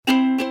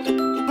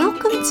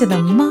Welcome to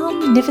the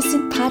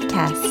Momnificent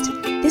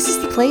Podcast. This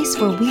is the place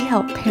where we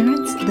help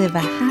parents live a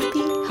happy,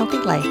 healthy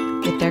life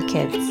with their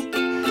kids.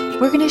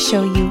 We're going to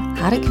show you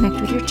how to connect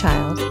with your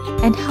child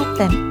and help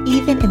them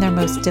even in their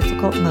most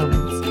difficult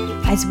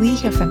moments as we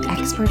hear from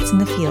experts in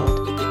the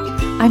field.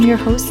 I'm your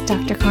host,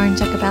 Dr. Karin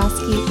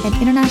Jakubowski,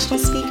 an international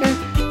speaker,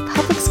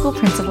 public school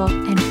principal,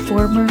 and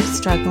former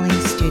struggling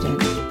student.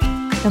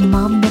 The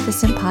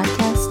Momnificent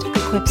Podcast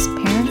equips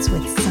parents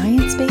with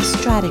science-based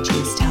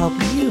strategies to help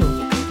you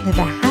live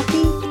a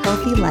happy,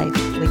 healthy life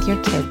with your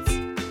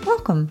kids.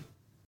 Welcome.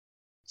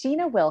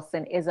 Gina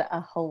Wilson is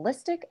a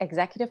holistic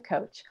executive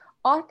coach,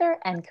 author,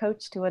 and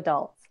coach to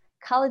adults,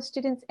 college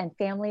students, and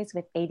families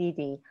with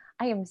ADD.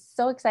 I am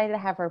so excited to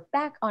have her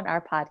back on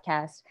our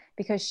podcast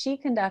because she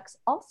conducts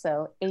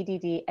also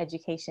ADD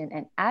education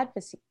and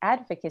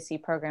advocacy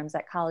programs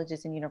at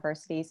colleges and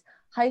universities,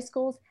 high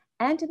schools,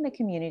 and in the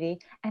community,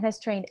 and has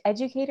trained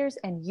educators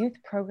and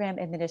youth program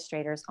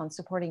administrators on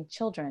supporting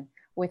children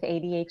with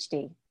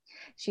ADHD.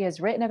 She has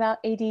written about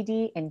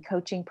ADD in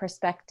Coaching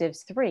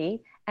Perspectives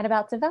 3 and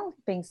about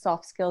developing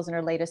soft skills in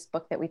her latest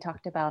book that we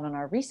talked about on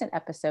our recent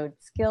episode,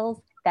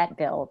 Skills That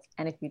Build.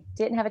 And if you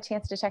didn't have a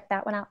chance to check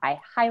that one out, I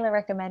highly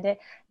recommend it.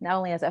 Not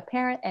only as a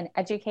parent and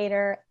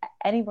educator,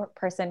 any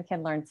person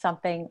can learn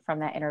something from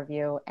that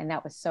interview. And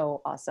that was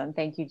so awesome.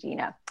 Thank you,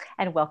 Gina.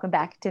 And welcome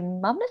back to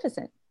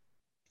Momnificent.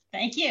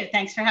 Thank you.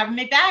 Thanks for having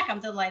me back. I'm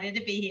delighted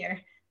to be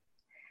here.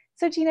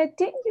 So Gina,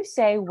 didn't you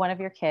say one of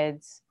your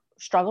kids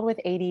struggled with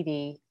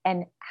ADD,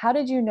 and how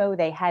did you know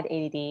they had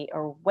ADD,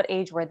 or what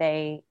age were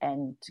they?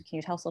 And can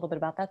you tell us a little bit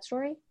about that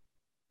story?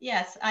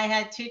 Yes, I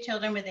had two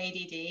children with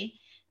ADD.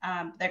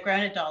 They're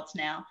grown adults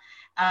now.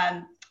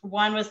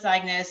 One was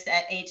diagnosed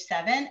at age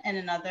 7 and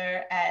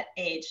another at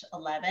age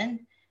 11.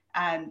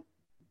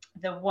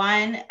 The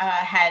one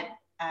had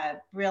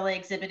really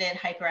exhibited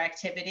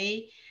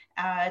hyperactivity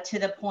to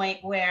the point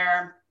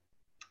where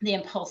the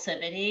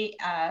impulsivity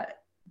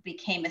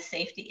became a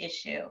safety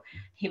issue.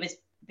 He was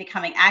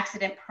becoming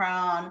accident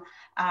prone,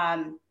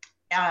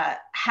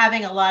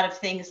 having a lot of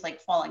things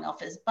like falling off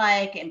his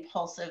bike,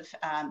 impulsive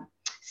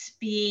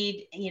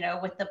speed,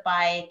 with the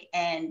bike,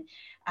 and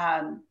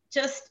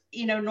just,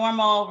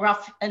 normal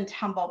rough and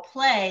tumble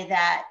play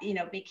that,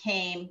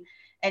 became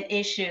an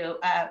issue.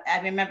 I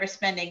remember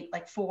spending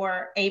like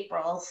 4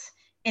 Aprils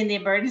in the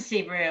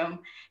emergency room,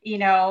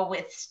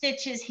 with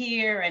stitches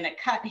here and a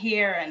cut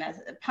here and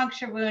a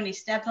puncture wound. He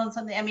stepped on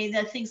something. I mean,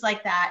 the things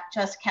like that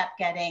just kept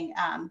getting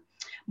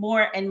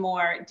more and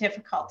more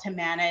difficult to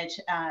manage.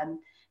 And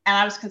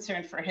I was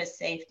concerned for his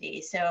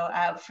safety. So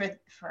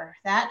for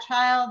that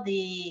child,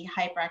 the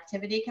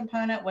hyperactivity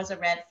component was a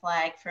red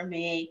flag for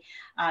me.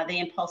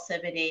 The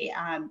impulsivity,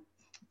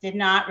 did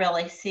not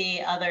really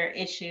see other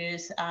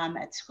issues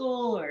at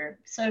school or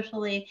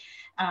socially,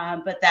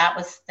 but that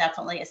was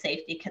definitely a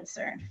safety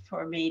concern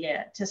for me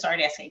to start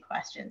asking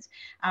questions.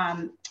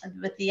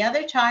 With the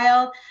other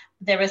child,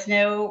 there was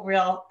no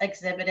real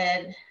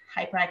exhibited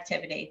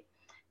hyperactivity.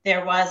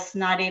 There was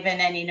not even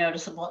any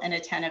noticeable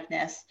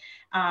inattentiveness.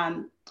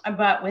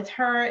 But with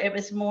her, it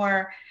was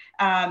more,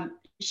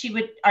 she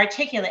would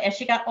articulate as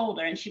she got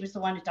older, and she was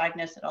the one who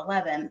diagnosed at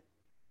 11.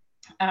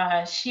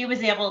 She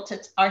was able to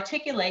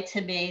articulate to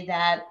me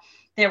that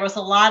there was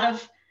a lot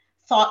of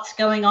thoughts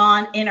going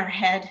on in her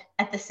head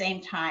at the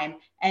same time,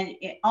 and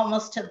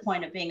almost to the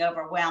point of being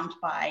overwhelmed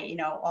by,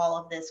 all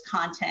of this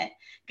content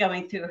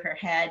going through her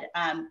head.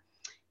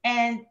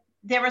 And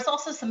there was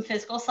also some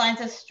physical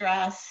signs of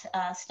stress,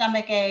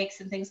 stomach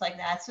aches and things like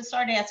that. So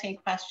started asking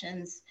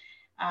questions,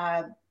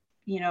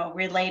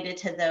 related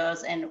to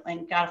those, and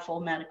got a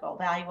full medical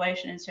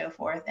evaluation and so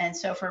forth. And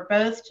so for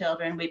both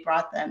children, we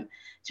brought them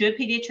to a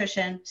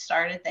pediatrician,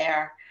 started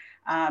there,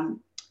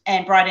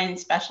 and brought in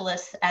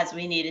specialists as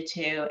we needed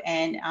to.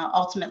 And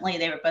ultimately,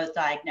 they were both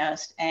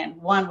diagnosed, and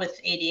one with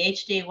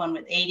ADHD, one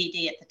with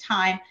ADD at the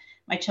time.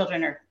 My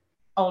children are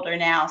older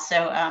now,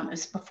 so it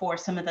was before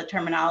some of the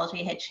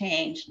terminology had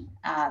changed.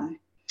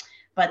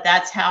 But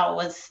that's how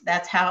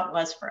it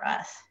was for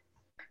us.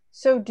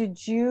 So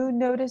did you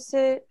notice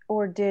it,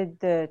 or did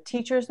the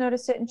teachers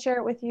notice it and share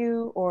it with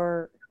you,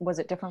 or was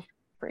it different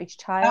for each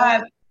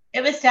child?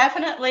 It was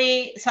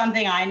definitely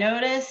something I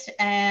noticed,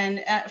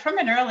 and from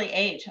an early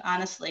age,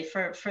 honestly,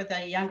 for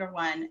the younger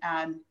one,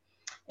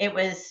 it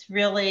was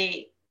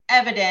really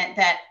evident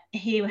that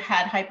he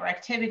had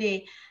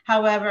hyperactivity.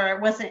 However, it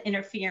wasn't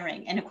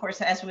interfering. And of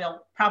course, as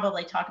we'll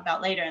probably talk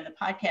about later in the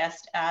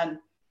podcast,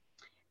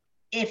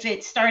 if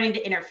it's starting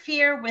to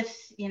interfere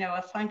with,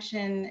 a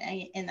function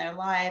in their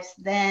lives,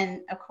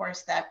 then of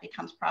course that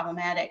becomes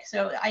problematic.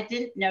 So I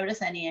didn't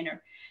notice any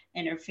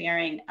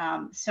interfering.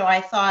 So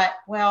I thought,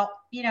 well,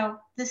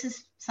 this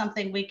is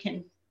something we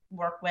can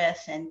work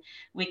with, and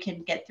we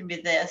can get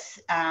through this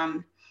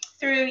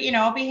through,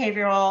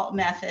 behavioral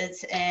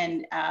methods,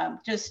 and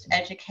just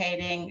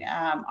educating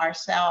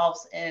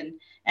ourselves and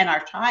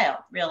our child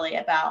really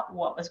about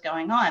what was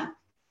going on.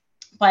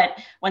 But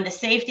when the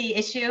safety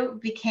issue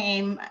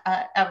became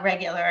a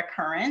regular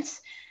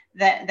occurrence,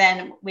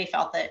 then we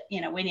felt that,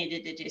 we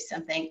needed to do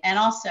something. And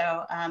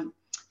also,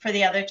 for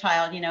the other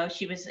child,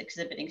 she was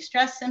exhibiting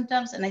stress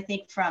symptoms, and I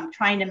think from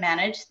trying to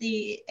manage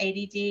the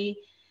ADD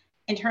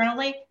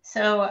internally.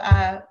 So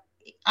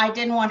I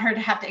didn't want her to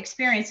have to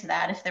experience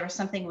that if there was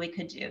something we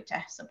could do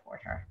to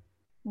support her.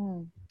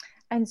 Mm.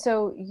 And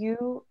so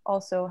you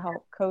also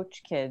help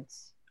coach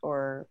kids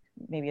or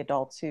maybe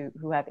adults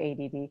who have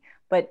ADD,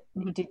 but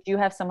did you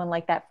have someone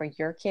like that for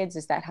your kids?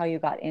 Is that how you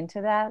got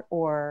into that?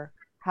 Or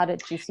how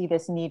did you see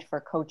this need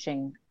for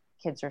coaching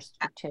kids or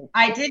kids?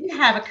 I didn't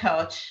have a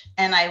coach,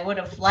 and I would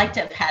have liked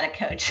to have had a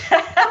coach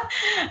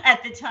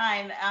at the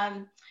time.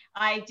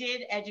 I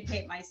did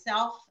educate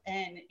myself,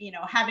 and,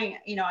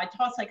 I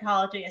taught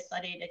psychology, I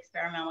studied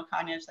experimental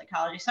cognitive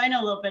psychology. So I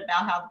know a little bit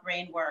about how the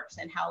brain works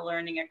and how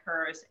learning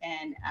occurs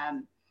and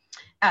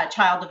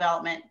child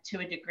development to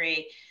a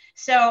degree.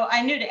 So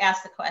I knew to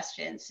ask the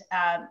questions.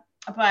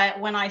 But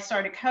when I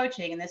started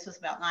coaching, and this was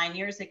about 9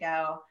 years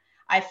ago,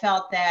 I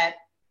felt that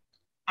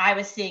I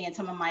was seeing in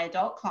some of my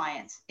adult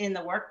clients in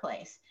the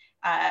workplace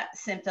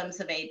symptoms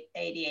of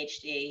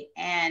ADHD,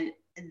 and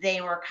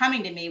they were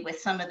coming to me with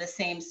some of the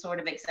same sort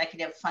of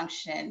executive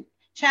function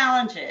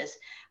challenges,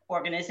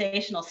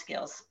 organizational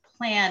skills,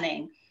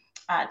 planning,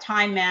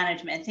 time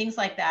management, things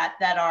like that,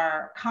 that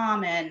are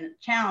common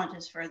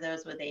challenges for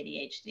those with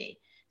ADHD.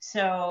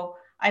 So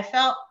I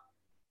felt,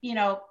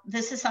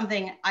 this is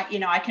something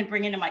I can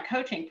bring into my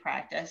coaching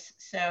practice.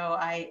 So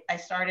I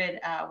started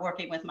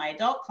working with my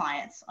adult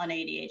clients on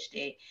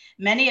ADHD.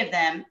 Many of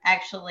them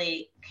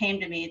actually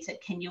came to me and said,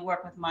 can you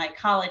work with my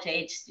college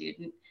age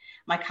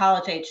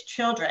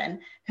children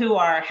who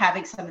are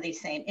having some of these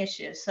same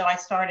issues? So I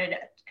started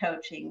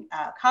coaching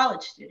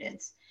college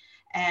students.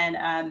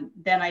 And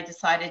then I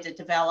decided to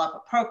develop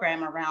a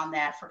program around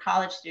that for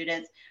college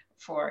students,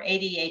 for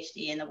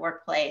ADHD in the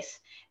workplace,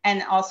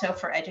 and also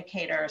for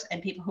educators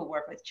and people who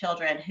work with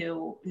children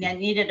who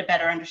needed a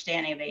better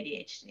understanding of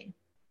ADHD.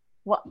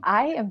 Well,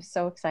 I am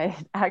so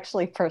excited,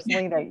 actually,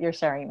 personally, that you're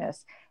sharing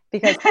this,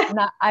 because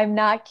I'm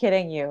not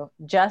kidding you.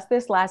 Just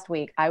this last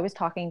week, I was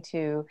talking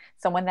to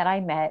someone that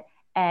I met,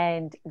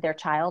 and their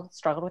child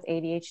struggled with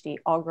ADHD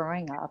all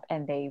growing up,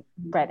 and they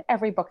read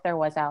every book there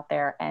was out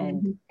there,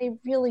 and they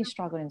really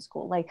struggled in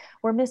school. Like,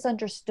 were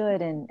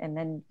misunderstood, and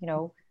then,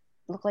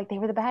 looked like they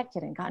were the bad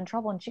kid and got in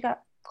trouble. And she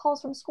got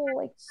calls from school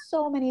like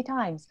so many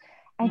times.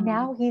 And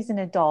now he's an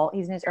adult,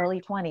 he's in his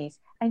early 20s.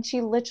 And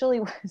she literally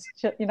was,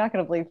 you're not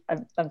going to believe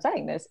I'm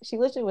saying this. She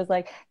literally was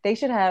like, they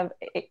should have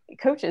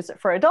coaches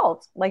for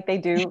adults like they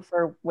do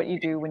for what you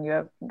do when you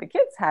have the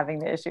kids having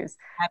the issues.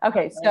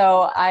 Absolutely. Okay.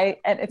 So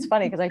and it's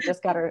funny because I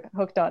just got her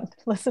hooked on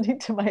listening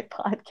to my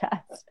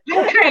podcast.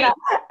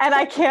 And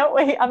I can't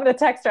wait. I'm going to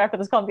text her after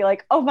this call and be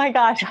like, oh my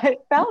gosh, I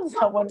found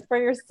someone for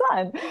your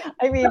son.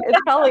 I mean, it's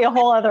probably a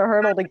whole other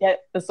hurdle to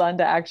get the son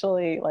to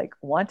actually like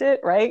want it,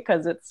 right?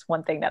 Because it's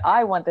one thing that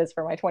I want this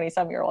for my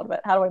 20-some-year-old,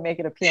 but how do I make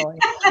it appealing?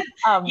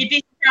 You'd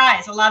be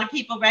surprised. A lot of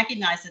people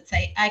recognize it,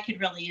 say, I could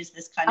really use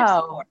this kind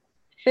of support.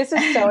 This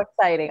is so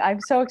exciting.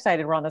 I'm so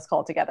excited we're on this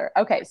call together.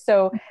 Okay,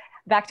 so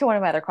back to one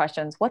of my other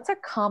questions. What's a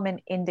common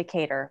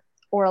indicator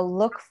or a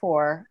look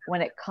for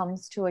when it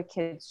comes to a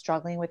kid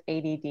struggling with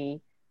ADD?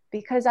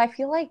 Because I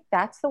feel like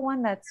that's the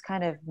one that's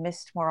kind of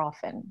missed more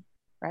often,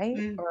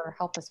 right? Or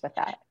help us with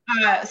that.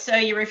 So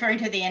you're referring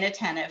to the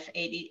inattentive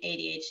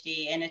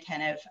ADHD,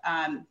 inattentive,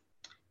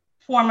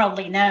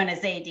 formerly known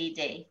as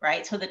ADD,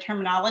 right? So the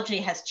terminology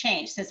has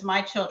changed. Since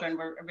my children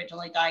were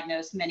originally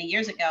diagnosed many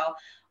years ago,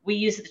 we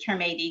use the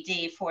term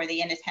ADD for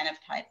the inattentive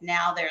type.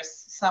 Now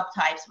there's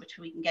subtypes, which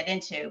we can get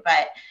into,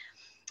 but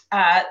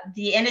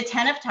the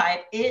inattentive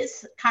type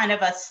is kind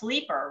of a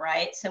sleeper,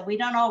 right? So we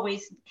don't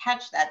always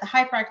catch that. The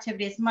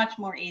hyperactivity is much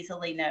more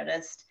easily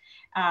noticed.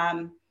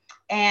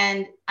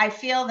 And I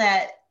feel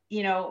that,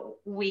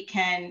 we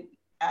can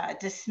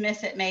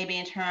dismiss it maybe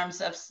in terms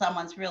of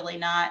someone's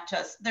really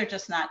they're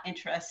just not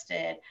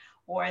interested,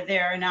 or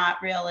they're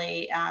not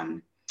really,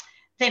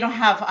 they don't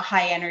have a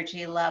high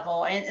energy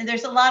level. And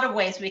there's a lot of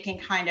ways we can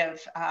kind of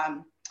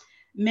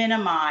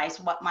minimize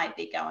what might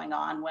be going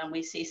on when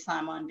we see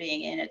someone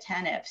being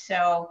inattentive.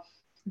 So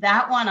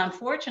that one,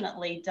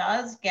 unfortunately,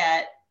 does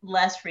get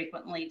less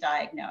frequently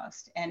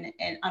diagnosed. And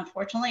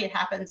unfortunately, it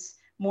happens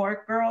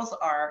more girls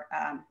are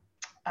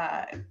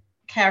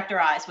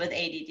characterized with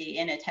ADD,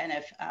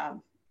 inattentive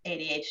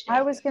ADHD.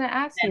 I was going to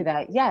ask you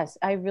that. Yes,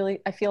 I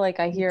feel like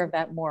I hear of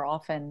that more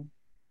often.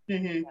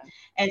 Mm-hmm.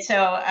 And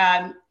so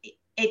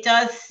it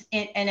does,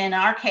 and in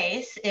our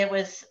case, it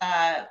was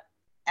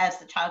as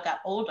the child got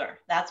older,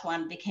 that's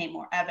when it became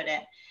more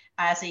evident.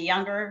 As a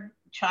younger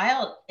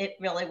child, it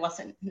really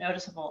wasn't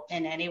noticeable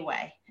in any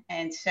way.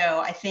 And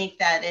so I think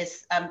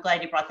I'm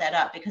glad you brought that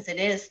up, because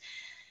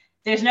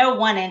there's no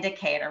one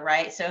indicator,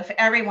 right? So if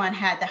everyone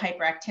had the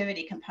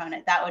hyperactivity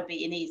component, that would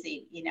be an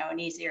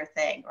easier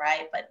thing,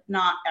 right? But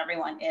not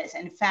everyone is.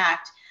 In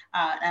fact,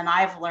 and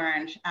I've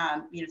learned,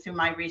 through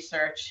my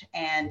research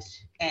and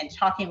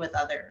talking with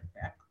other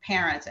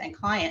parents and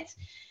clients,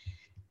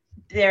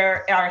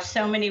 there are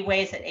so many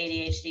ways that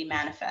ADHD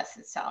manifests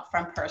itself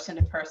from person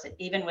to person.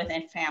 Even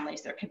within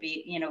families, there could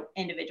be,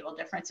 individual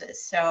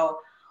differences. So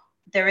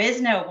there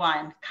is no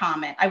one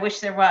comment. I wish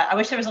there was. I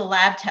wish there was a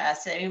lab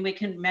test. I mean, we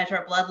can measure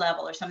a blood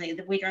level or something.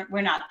 That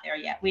we're not there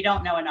yet. We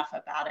don't know enough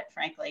about it,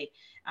 frankly.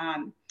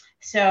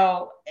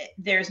 So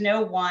there's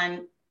no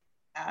one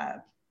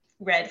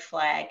red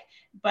flag.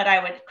 But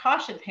I would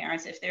caution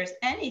parents, if there's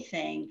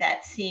anything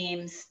that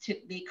seems to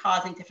be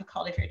causing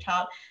difficulty for your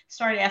child,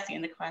 start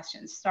asking the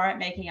questions, start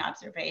making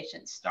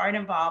observations, start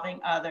involving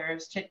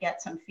others to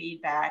get some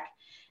feedback.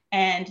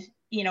 And,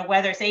 you know,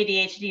 whether it's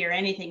ADHD or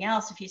anything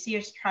else, if you see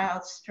your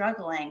child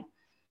struggling,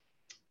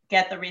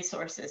 get the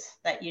resources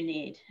that you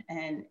need.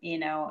 And, you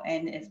know,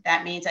 and if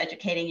that means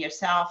educating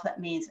yourself,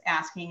 that means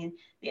asking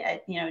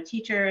the, you know,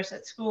 teachers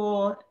at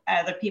school,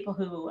 other people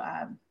who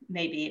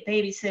maybe a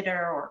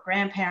babysitter or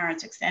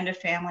grandparents, extended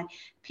family,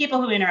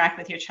 people who interact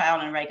with your child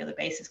on a regular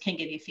basis can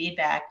give you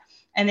feedback.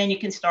 And then you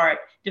can start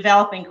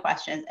developing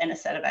questions and a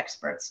set of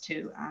experts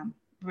to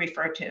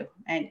refer to.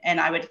 And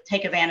I would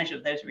take advantage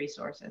of those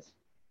resources.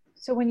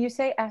 So when you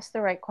say ask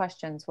the right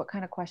questions, what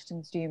kind of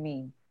questions do you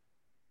mean?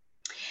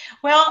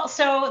 Well,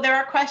 so there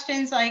are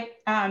questions like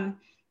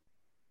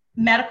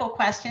medical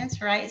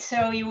questions, right?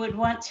 So you would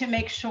want to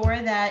make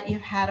sure that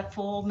you've had a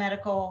full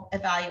medical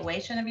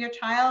evaluation of your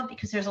child,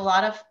 because there's a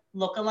lot of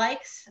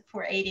lookalikes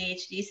for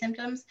ADHD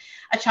symptoms.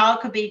 A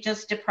child could be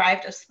just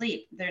deprived of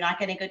sleep. They're not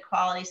getting good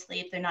quality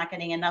sleep. They're not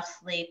getting enough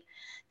sleep.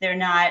 They're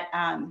not,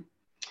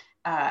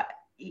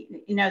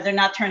 you know, they're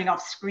not turning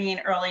off screen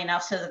early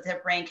enough so that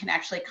their brain can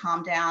actually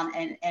calm down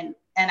and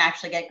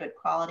actually get good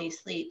quality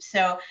sleep.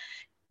 So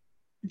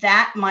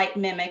that might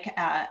mimic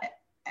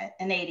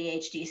an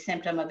ADHD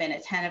symptom of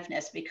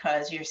inattentiveness,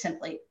 because you're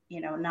simply, you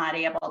know, not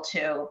able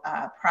to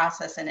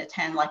process and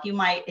attend like you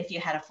might if you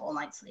had a full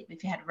night's sleep,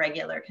 if you had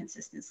regular,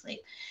 consistent sleep.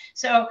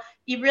 So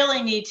you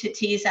really need to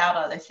tease out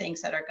other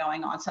things that are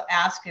going on. So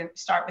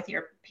start with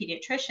your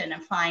pediatrician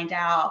and find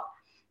out,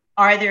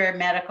 are there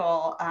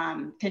medical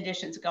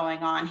conditions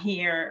going on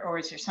here, or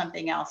is there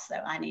something else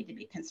that I need to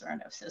be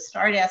concerned of? So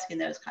start asking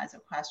those kinds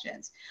of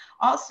questions.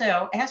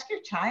 Also, ask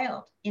your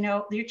child. You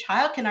know, your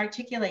child can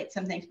articulate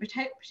some things,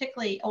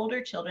 particularly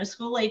older children,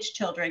 school-age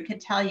children can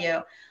tell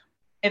you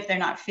if they're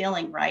not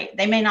feeling right.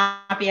 They may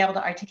not be able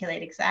to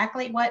articulate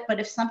exactly what, but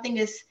if something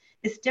is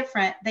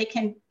different, they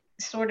can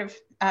sort of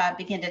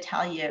begin to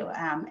tell you.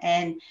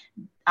 And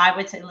I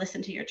would say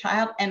listen to your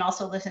child, and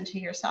also listen to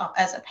yourself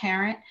as a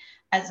parent.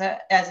 As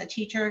a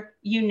teacher,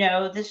 you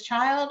know this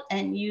child,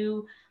 and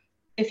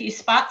if you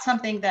spot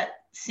something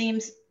that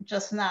seems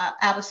just not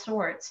out of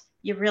sorts,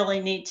 you really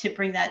need to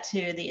bring that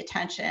to the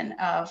attention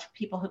of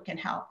people who can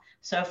help.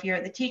 So if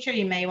you're the teacher,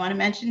 you may want to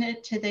mention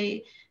it to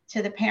the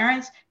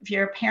parents. If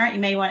you're a parent, you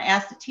may want to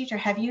ask the teacher,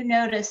 have you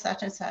noticed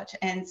such and such?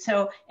 And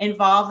so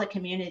involve the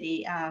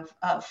community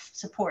of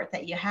support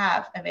that you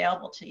have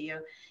available to you,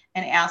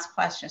 and ask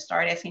questions,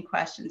 start asking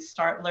questions,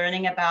 start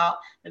learning about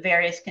the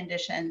various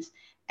conditions.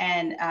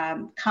 And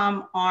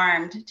come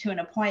armed to an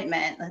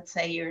appointment. Let's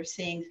say you're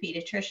seeing the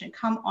pediatrician,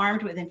 come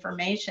armed with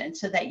information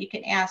so that you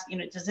can ask, you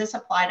know, does this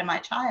apply to my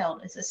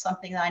child? Is this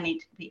something that I need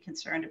to be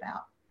concerned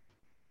about?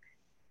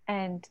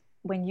 And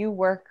when you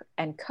work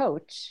and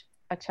coach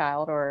a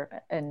child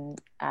or an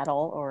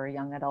adult or a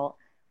young adult,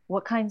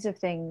 what kinds of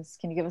things,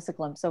 can you give us a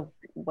glimpse of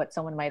what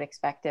someone might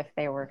expect if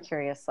they were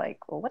curious, like,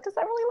 well, what does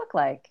that really look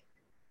like?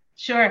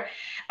 Sure.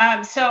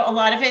 So a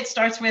lot of it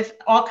starts with,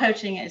 all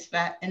coaching is,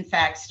 in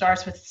fact,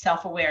 starts with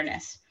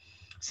self-awareness.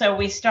 So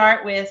we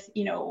start with,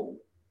 you know,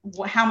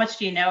 how much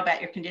do you know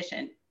about your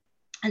condition?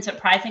 And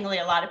surprisingly,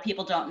 a lot of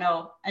people don't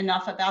know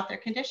enough about their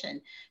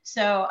condition.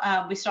 So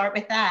we start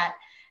with that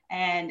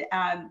and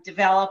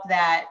develop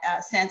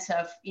that sense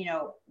of, you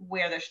know,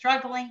 where they're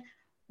struggling,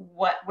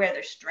 where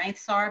their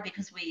strengths are,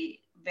 because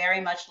we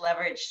very much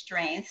leverage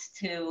strengths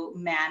to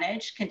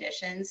manage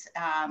conditions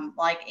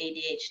like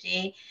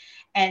ADHD.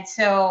 And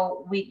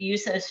so we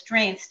use those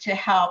strengths to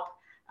help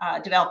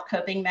develop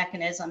coping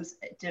mechanisms,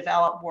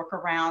 develop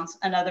workarounds,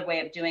 another way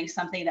of doing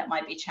something that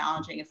might be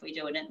challenging. If we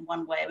do it in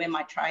one way, we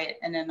might try it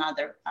in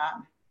another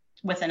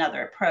with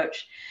another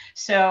approach.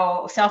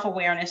 So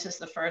self-awareness is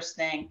the first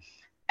thing.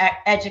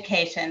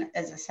 Education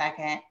is the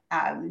second,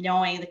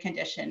 knowing the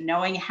condition,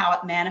 knowing how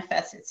it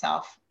manifests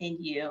itself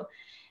in you.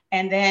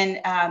 And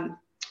then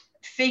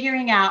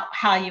figuring out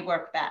how you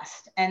work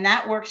best. And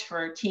that works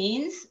for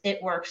teens.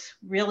 It works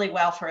really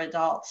well for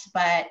adults.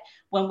 But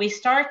when we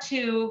start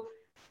to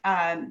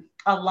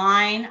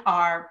align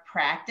our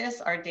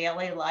practice, our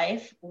daily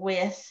life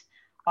with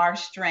our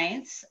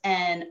strengths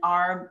and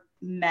our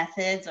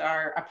methods,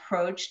 our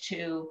approach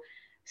to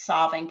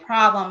solving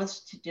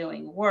problems, to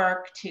doing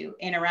work, to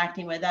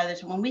interacting with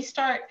others, when we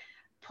start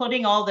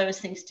putting all those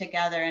things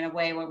together in a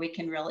way where we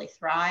can really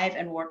thrive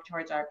and work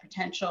towards our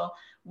potential,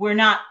 we're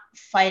not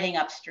fighting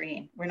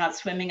upstream. We're not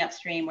swimming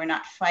upstream. We're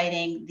not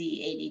fighting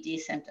the ADD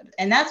symptoms.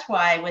 And that's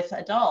why with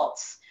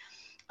adults,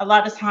 a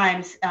lot of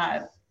times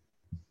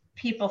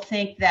people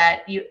think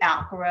that you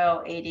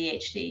outgrow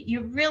ADHD.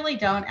 You really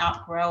don't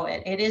outgrow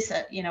it. It is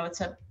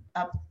it's a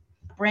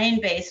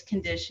brain-based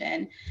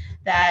condition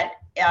that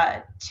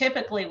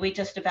typically we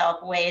just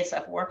develop ways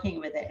of working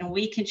with it. And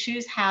we can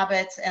choose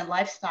habits and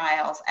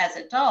lifestyles as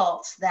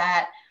adults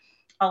that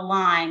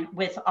align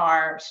with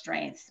our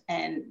strengths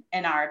and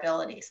our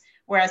abilities.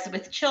 Whereas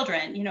with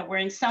children, we're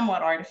in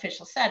somewhat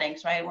artificial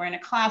settings, right? We're in a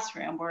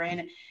classroom, we're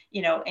in,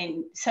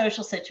 in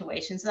social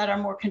situations that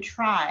are more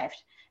contrived,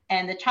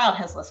 and the child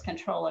has less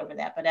control over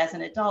that. But as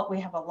an adult, we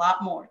have a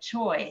lot more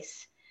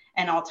choice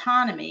and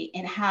autonomy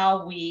in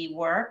how we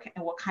work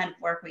and what kind of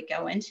work we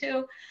go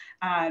into.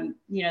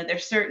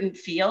 There's certain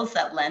fields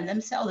that lend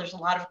themselves. There's a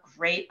lot of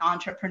great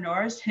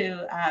entrepreneurs who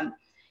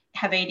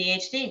have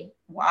ADHD.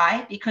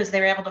 Why? Because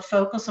they're able to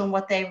focus on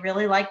what they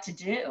really like to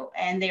do,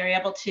 and they're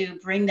able to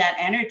bring that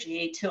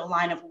energy to a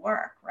line of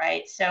work,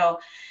 right? So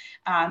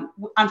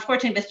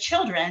unfortunately with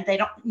children, they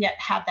don't yet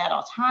have that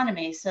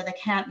autonomy, so they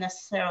can't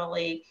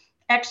necessarily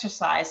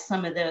exercise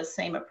some of those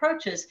same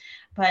approaches,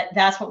 but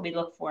that's what we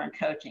look for in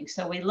coaching.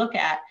 So we look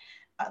at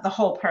the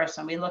whole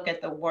person, we look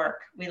at the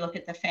work, we look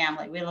at the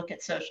family, we look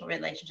at social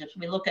relationships,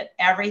 we look at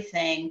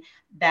everything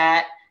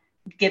that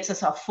gives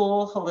us a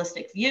full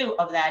holistic view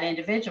of that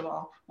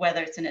individual,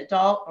 whether it's an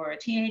adult or a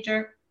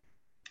teenager.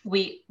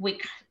 We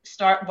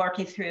start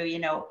working through,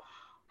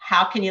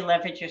 how can you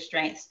leverage your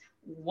strengths?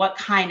 What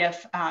kind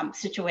of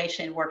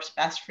situation works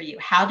best for you?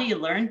 How do you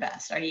learn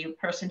best? Are you a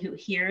person who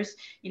hears,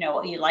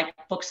 you like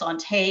books on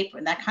tape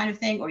and that kind of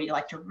thing, or you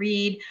like to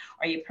read?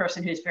 Are you a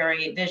person who's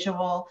very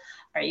visual?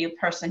 Are you a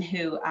person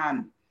who,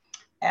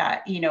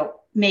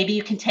 maybe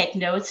you can take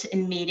notes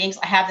in meetings?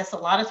 I have this a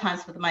lot of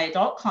times with my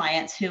adult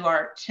clients who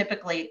are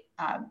typically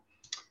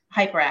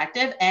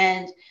hyperactive,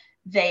 and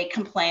they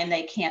complain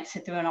they can't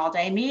sit through an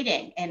all-day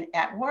meeting and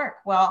at work.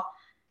 Well,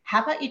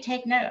 how about you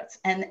take notes?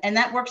 And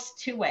that works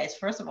two ways.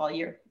 First of all,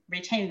 you're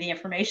retaining the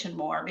information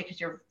more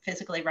because you're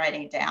physically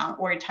writing it down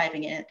or you're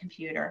typing it in a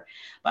computer.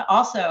 But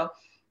also,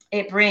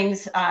 it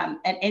brings an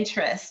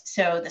interest.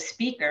 So the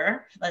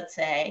speaker, let's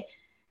say,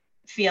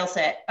 feels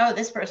that, oh,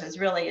 this person's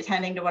really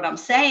attending to what I'm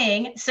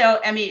saying. So,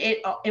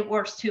 it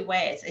works two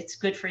ways. It's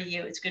good for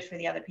you. It's good for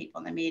the other people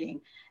in the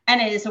meeting. And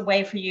it is a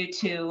way for you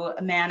to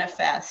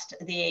manifest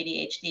the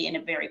ADHD in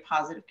a very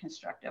positive,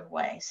 constructive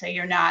way. So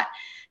you're not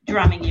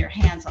drumming your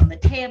hands on the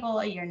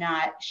table. You're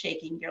not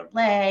shaking your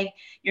leg.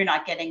 You're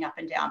not getting up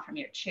and down from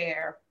your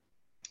chair.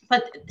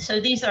 But so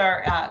these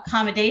are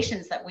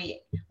accommodations that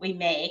we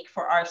make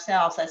for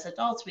ourselves as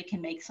adults. We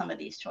can make some of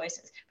these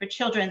choices. For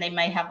children, they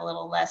may have a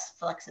little less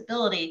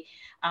flexibility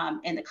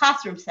in the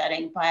classroom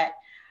setting, but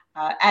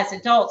as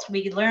adults,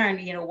 we learn,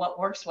 what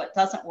works, what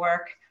doesn't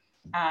work.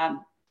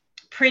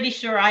 Pretty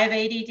sure I have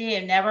ADD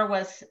and never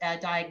was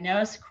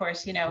diagnosed. Of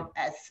course,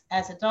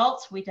 as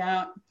adults,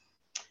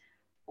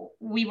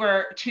 we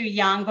were too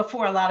young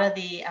before a lot of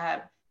the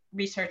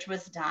research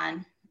was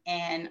done.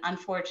 And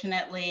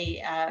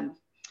unfortunately,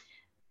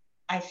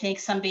 I think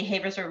some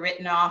behaviors are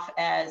written off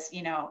as,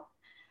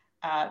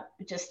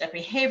 just a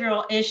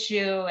behavioral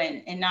issue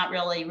and not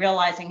really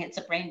realizing it's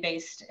a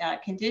brain-based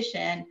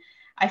condition.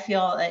 I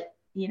feel that,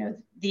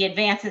 the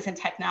advances in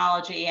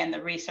technology and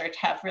the research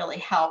have really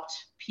helped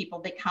people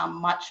become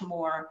much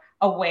more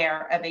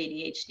aware of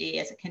ADHD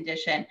as a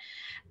condition.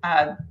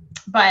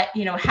 But,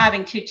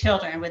 having two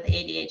children with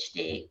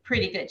ADHD,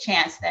 pretty good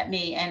chance that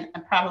me and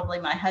probably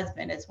my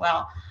husband as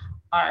well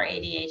are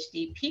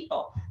ADHD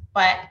people.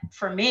 But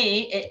for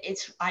me,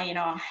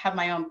 I have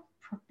my own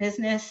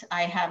business.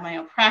 I have my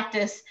own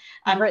practice.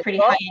 I'm a pretty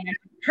high energy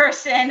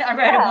person. I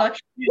read a book.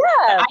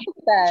 Yeah.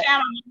 I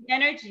channel my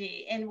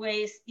energy in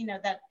ways,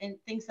 that in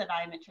things that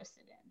I'm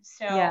interested in.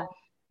 So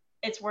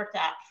it's worked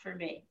out for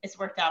me. It's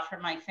worked out for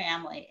my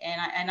family.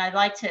 And I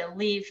like to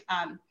leave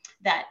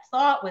that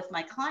thought with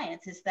my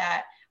clients is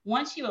that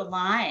once you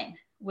align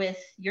with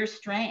your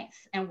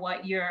strengths and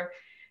what you're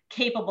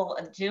capable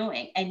of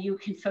doing, and you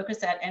can focus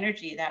that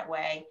energy that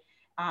way,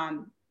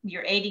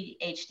 your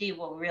ADHD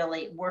will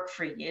really work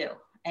for you,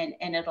 and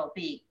it'll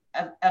be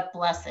a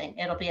blessing.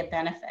 It'll be a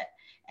benefit.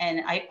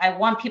 And I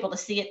want people to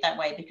see it that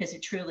way because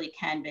it truly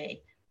can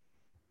be.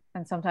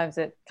 And sometimes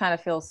it kind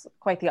of feels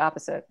quite the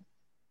opposite.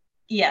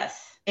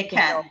 Yes, it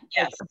can.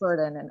 Yes. It's a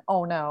burden and,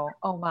 oh no,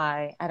 oh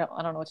my, I don't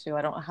know what to do.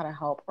 I don't know how to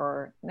help.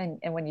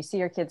 And when you see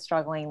your kids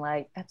struggling,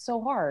 like, that's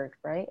so hard,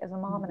 right? As a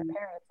mom and a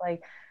parent, it's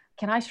like,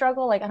 can I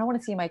struggle? Like, I don't want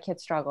to see my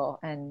kids struggle.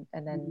 And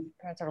then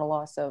parents are at a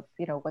loss of,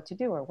 what to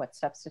do or what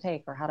steps to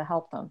take or how to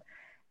help them.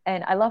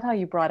 And I love how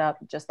you brought up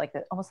just like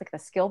almost like the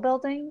skill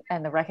building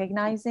and the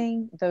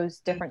recognizing those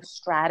different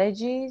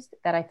strategies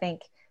that I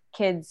think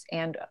kids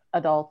and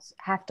adults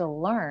have to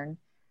learn.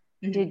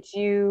 Did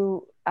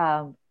you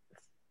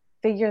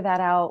figure that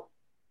out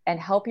and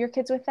help your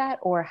kids with that?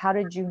 Or how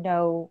did you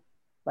know,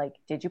 like,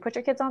 did you put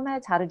your kids on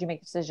meds? How did you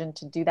make a decision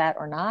to do that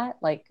or not?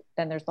 Like,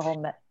 then there's the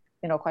whole,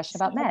 question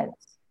about meds.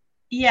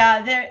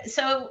 Yeah,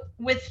 so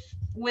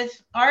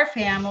with our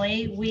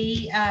family,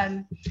 we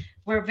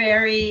were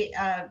very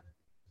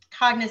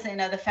cognizant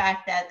of the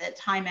fact that the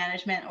time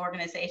management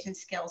organization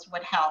skills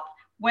would help,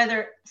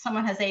 whether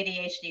someone has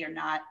ADHD or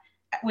not.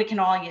 we can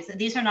all use it.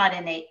 These are not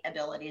innate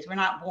abilities. We're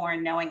not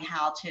born knowing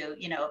how to,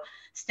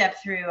 step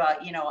through a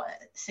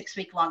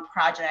 6-week long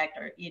project,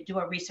 or you do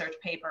a research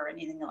paper or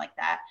anything like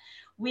that.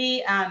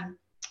 We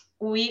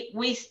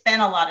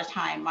spend a lot of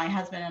time, my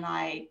husband and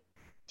I,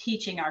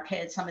 teaching our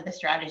kids some of the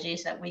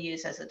strategies that we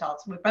use as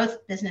adults. We're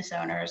both business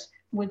owners.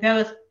 We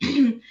both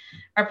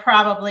are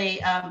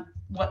probably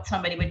what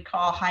somebody would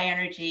call high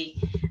energy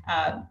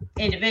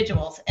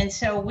individuals. And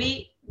so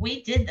we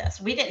did this.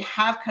 We didn't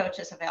have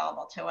coaches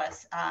available to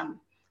us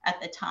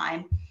at the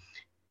time.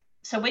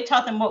 So we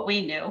taught them what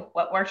we knew,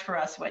 what worked for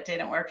us, what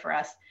didn't work for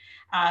us.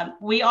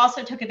 We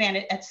also took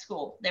advantage at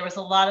school. There was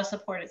a lot of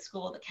support at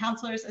school. The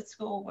counselors at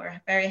school were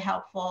very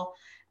helpful.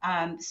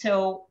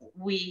 So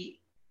we,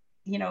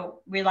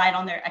 relied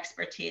on their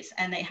expertise,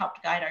 and they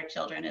helped guide our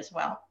children as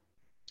well.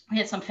 We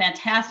had some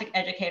fantastic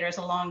educators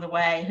along the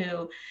way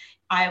who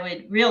I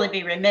would really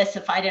be remiss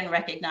if I didn't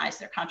recognize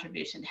their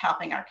contribution to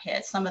helping our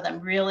kids. Some of them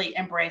really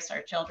embraced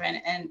our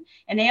children and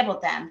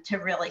enabled them to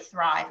really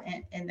thrive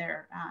in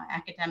their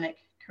academic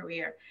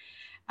career.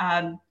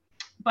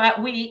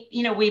 But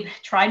we've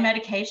tried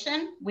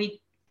medication.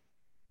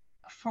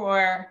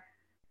 For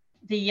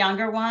the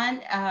younger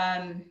one,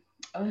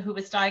 who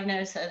was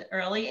diagnosed at an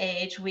early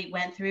age, we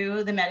went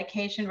through the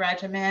medication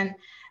regimen.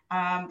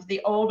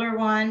 The older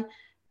one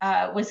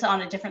was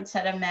on a different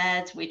set of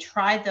meds. We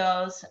tried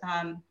those.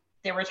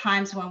 There were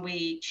times when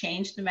we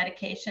changed the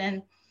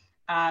medication.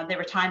 There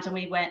were times when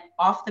we went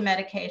off the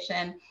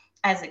medication.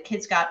 As the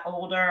kids got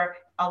older,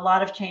 a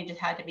lot of changes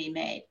had to be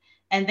made.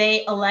 And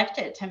they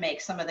elected to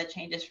make some of the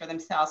changes for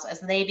themselves. As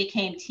they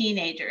became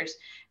teenagers,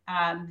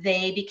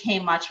 they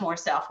became much more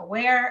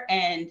self-aware.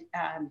 And,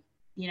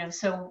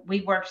 so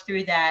we worked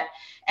through that.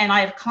 And I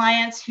have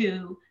clients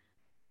who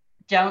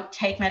don't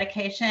take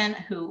medication,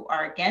 who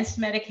are against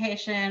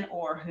medication,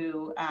 or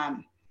who,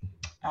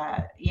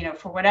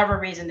 for whatever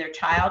reason, their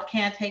child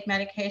can't take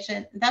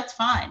medication. That's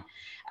fine.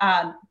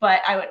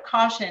 But I would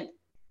caution,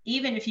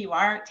 even if you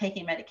are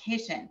taking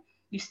medication,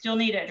 you still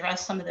need to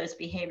address some of those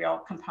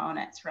behavioral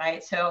components,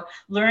 right? So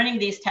learning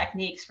these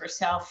techniques for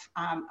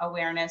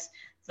self-awareness,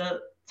 the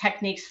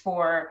techniques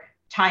for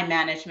time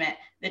management,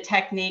 the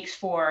techniques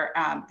for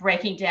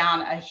breaking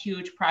down a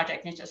huge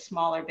project into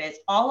smaller bits,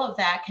 all of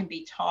that can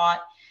be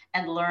taught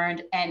and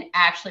learned and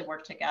actually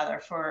work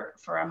together for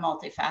a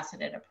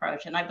multifaceted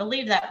approach. And I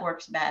believe that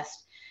works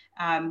best.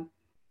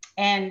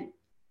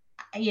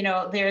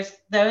 There's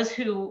those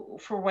who,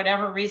 for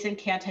whatever reason,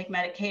 can't take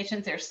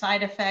medications. There's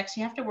side effects.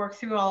 You have to work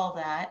through all of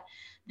that.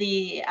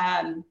 The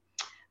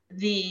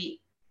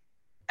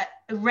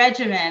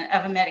regimen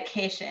of a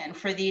medication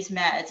for these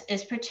meds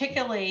is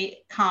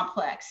particularly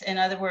complex. In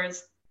other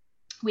words,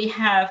 we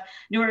have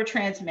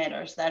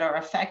neurotransmitters that are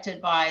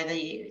affected by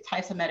the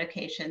types of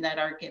medication that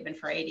are given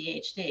for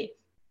ADHD.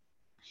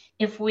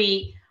 If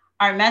we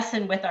are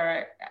messing with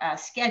our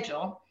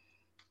schedule,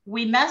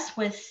 we mess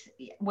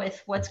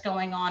with what's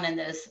going on in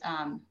those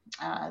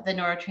the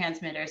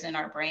neurotransmitters in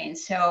our brain.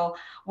 So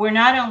we're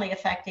not only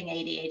affecting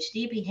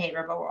ADHD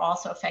behavior, but we're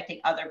also affecting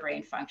other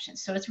brain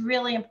functions. So it's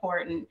really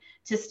important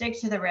to stick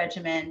to the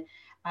regimen,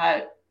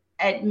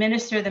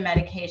 administer the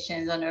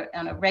medications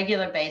on a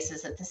regular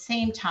basis at the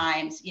same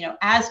times,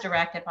 as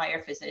directed by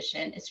your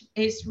physician.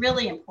 It's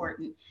really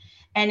important.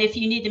 And if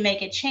you need to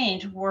make a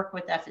change, work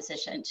with that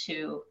physician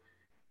to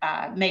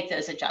make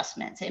those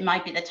adjustments. It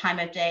might be the time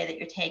of day that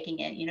you're taking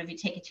it. If you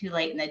take it too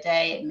late in the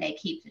day, it may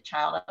keep the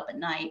child up at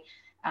night.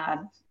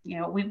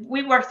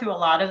 We work through a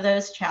lot of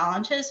those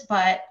challenges,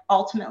 but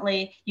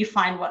ultimately you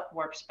find what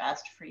works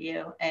best for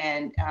you.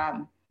 And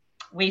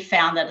we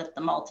found that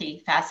the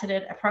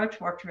multifaceted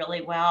approach worked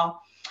really well.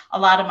 A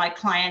lot of my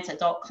clients,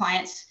 adult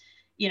clients,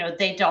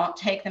 they don't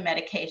take the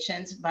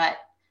medications, but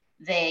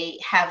they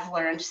have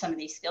learned some of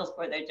these skills,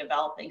 where they're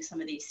developing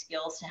some of these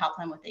skills to help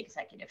them with the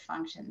executive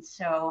functions.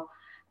 So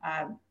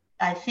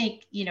I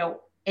think,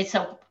 it's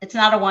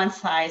not a one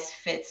size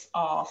fits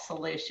all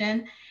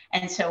solution.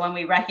 And so when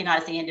we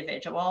recognize the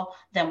individual,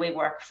 then we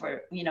work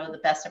for, the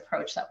best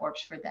approach that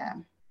works for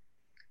them.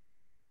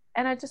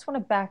 And I just want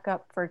to back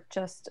up for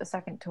just a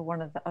second to one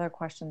of the other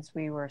questions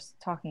we were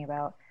talking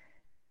about.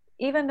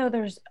 Even though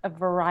there's a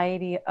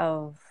variety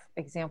of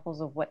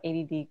examples of what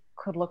ADD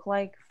could look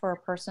like for a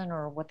person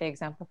or what they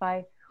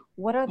exemplify,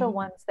 what are the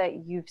ones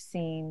that you've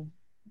seen?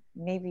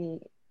 Maybe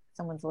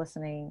someone's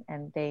listening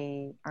and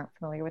they aren't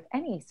familiar with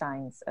any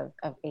signs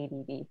of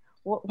ADD.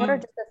 What are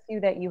just a few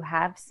that you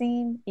have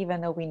seen,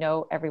 even though we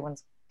know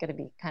everyone's going to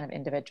be kind of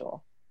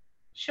individual?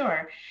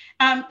 Sure.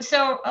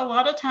 So a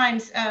lot of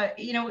times,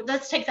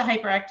 let's take the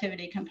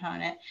hyperactivity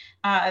component.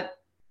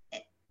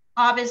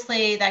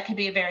 Obviously, that could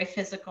be a very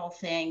physical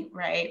thing,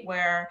 right?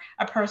 Where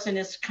a person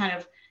is kind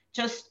of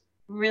just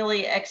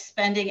really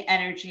expending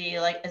energy,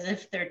 like as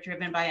if they're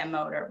driven by a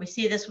motor. We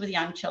see this with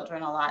young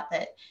children a lot,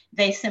 that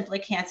they simply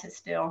can't sit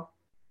still.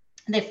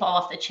 They fall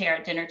off the chair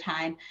at dinner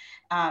time.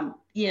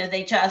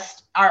 They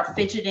just are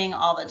fidgeting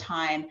all the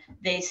time.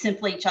 They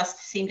simply just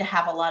seem to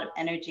have a lot of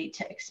energy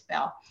to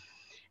expel.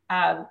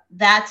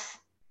 That's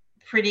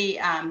pretty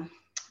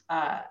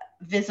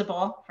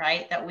visible,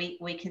 right? That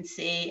we can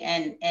see,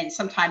 and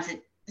sometimes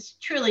it's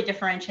truly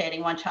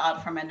differentiating one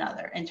child from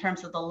another in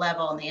terms of the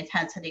level and the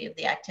intensity of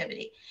the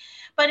activity.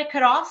 But it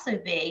could also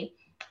be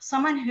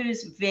someone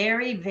who's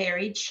very,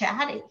 very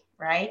chatty,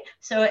 right?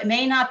 So it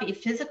may not be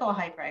physical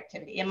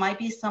hyperactivity. It might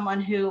be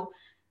someone who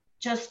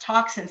just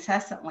talks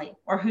incessantly,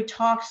 or who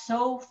talks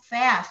so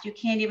fast you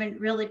can't even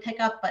really pick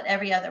up but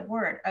every other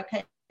word.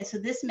 Okay, so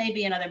this may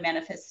be another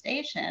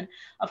manifestation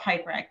of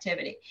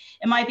hyperactivity.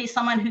 It might be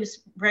someone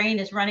whose brain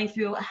is running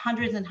through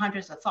hundreds and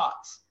hundreds of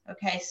thoughts.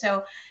 Okay,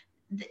 so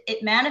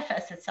it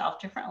manifests itself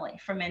differently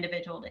from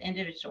individual to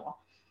individual.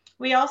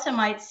 We also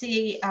might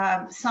see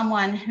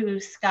someone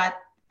who's got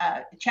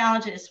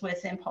challenges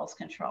with impulse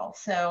control.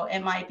 So it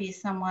might be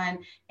someone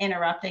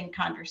interrupting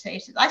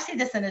conversations. I see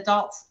this in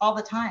adults all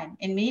the time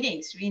in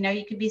meetings. You know,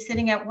 you could be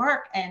sitting at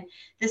work and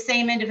the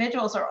same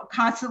individuals are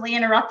constantly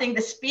interrupting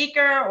the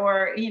speaker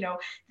or, you know,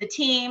 the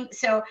team.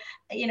 So,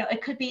 you know,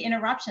 it could be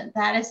interruption.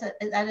 That is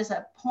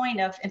a point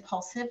of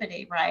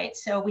impulsivity, right?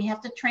 So we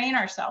have to train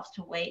ourselves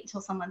to wait until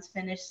someone's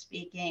finished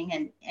speaking.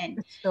 And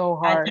it's so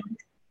hard.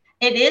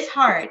 It is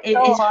hard. It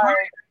is hard.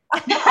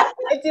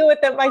 I deal with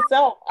it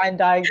myself. I'm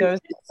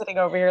diagnosed, sitting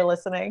over here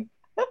listening.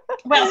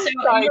 Well, so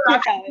sorry,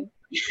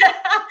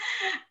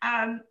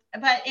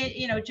 but it,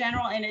 you know,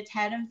 general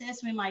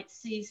inattentiveness, we might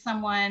see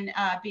someone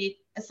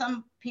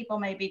some people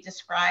may be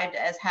described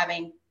as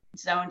having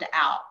zoned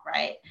out,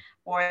 right?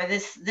 Or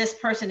this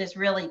person is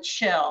really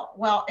chill.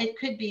 Well, it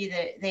could be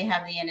that they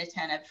have the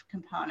inattentive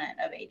component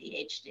of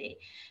ADHD.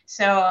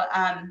 So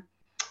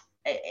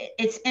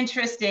it's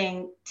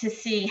interesting to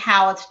see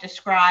how it's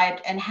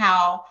described and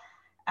how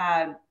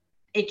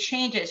it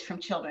changes from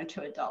children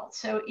to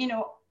adults. So, you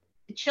know,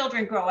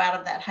 children grow out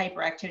of that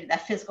hyperactivity,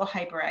 that physical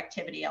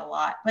hyperactivity a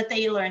lot, but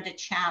they learn to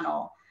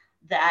channel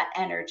that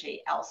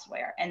energy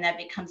elsewhere. And that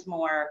becomes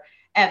more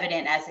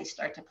evident as they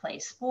start to play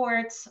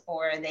sports,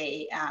 or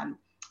they,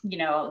 you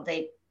know,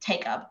 they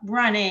take up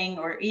running,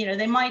 or, you know,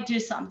 they might do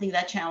something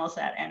that channels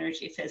that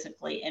energy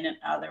physically in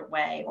another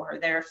way, or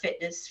they're a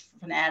fitness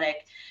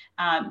fanatic.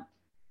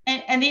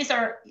 And these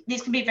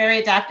can be very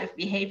adaptive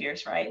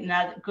behaviors, right?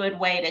 Another good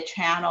way to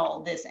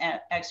channel this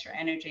extra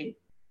energy.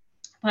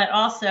 But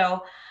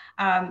also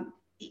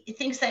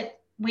things that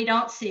we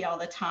don't see all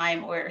the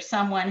time, or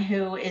someone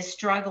who is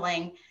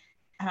struggling,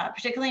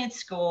 particularly in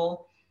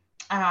school,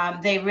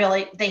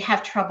 they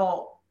have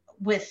trouble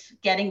with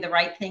getting the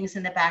right things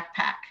in the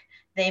backpack.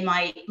 They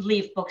might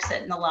leave books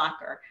in the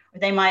locker, or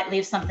they might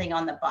leave something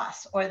on the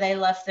bus, or they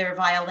left their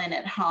violin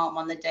at home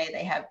on the day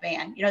they have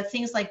band. You know,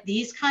 things like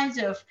these kinds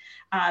of,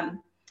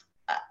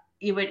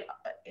 you would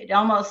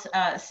almost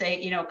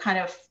say, you know, kind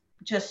of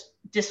just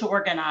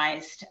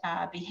disorganized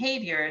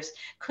behaviors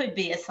could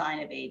be a sign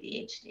of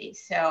ADHD.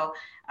 So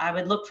I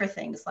would look for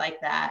things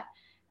like that.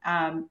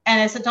 And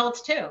as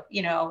adults too,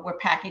 you know, we're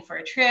packing for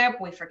a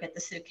trip, we forget the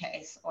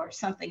suitcase or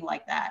something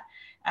like that.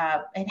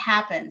 It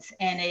happens,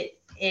 and it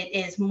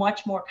is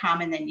much more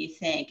common than you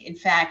think. In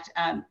fact,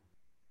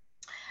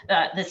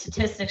 the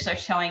statistics are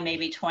showing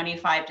maybe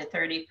 25 to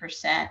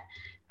 30%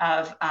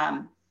 of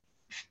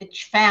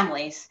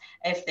families,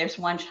 if there's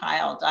one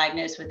child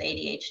diagnosed with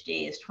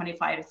ADHD, is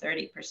 25 to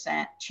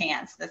 30%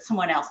 chance that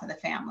someone else in the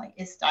family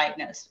is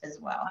diagnosed as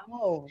well.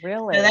 Oh,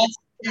 really? So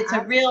it's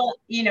a real,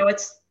 you know,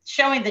 it's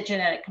showing the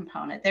genetic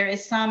component. There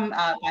is some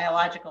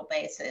biological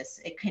basis.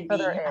 It can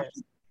be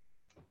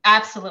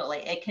absolutely.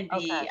 It can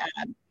be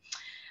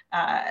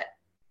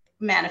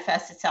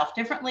manifest itself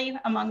differently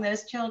among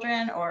those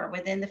children or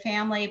within the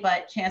family,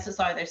 but chances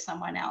are there's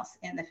someone else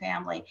in the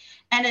family.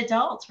 And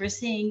adults, we're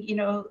seeing, you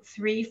know,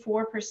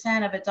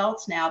 3-4% of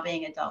adults now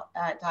being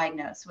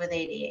diagnosed with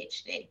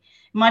ADHD,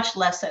 much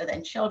less so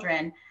than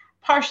children,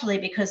 partially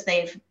because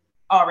they've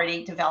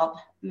already developed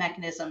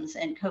mechanisms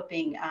and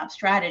coping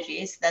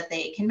strategies that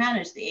they can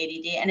manage the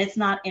ADD, and it's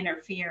not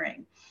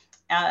interfering.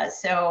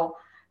 So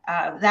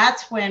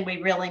that's when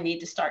we really need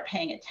to start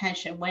paying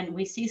attention. When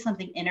we see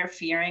something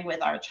interfering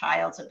with our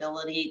child's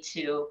ability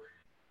to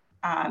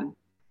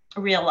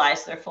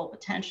realize their full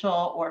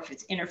potential, or if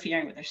it's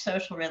interfering with their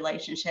social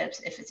relationships,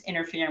 if it's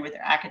interfering with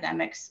their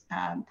academics,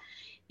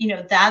 you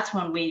know, that's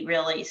when we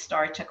really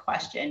start to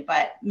question.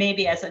 But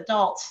maybe as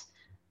adults,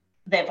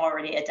 they've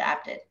already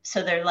adapted,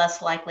 so they're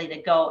less likely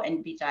to go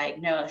and be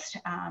diagnosed.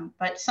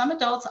 But some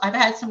adults, I've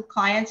had some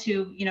clients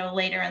who, you know,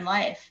 later in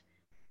life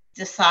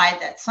decide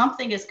that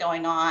something is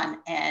going on,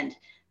 and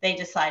they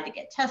decide to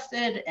get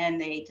tested, and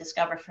they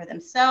discover for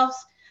themselves,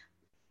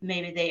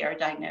 maybe they are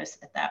diagnosed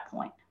at that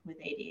point with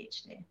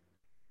ADHD.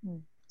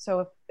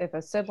 So if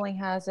a sibling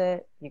has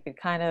it, you could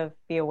kind of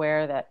be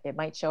aware that it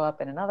might show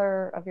up in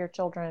another of your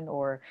children,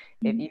 or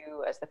if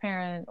you as the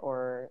parent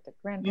or the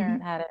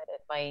grandparent had it,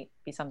 it might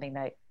be something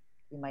that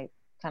you might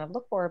kind of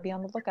look for, or be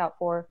on the lookout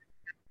for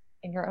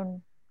in your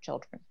own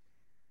children.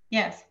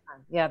 Yes.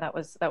 Yeah, that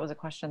was a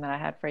question that I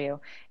had for you.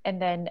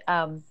 And then,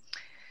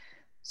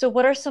 so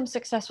what are some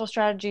successful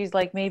strategies?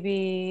 Like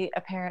maybe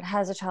a parent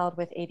has a child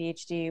with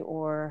ADHD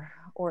or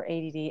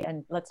ADD,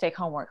 and let's take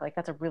homework. Like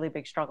that's a really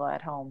big struggle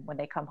at home when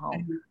they come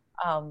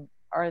home.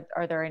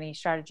 are there any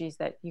strategies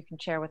that you can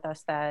share with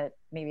us that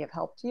maybe have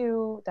helped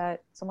you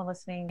that someone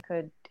listening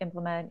could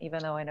implement?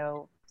 Even though I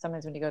know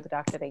sometimes when you go to the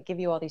doctor, they give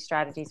you all these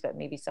strategies, but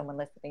maybe someone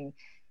listening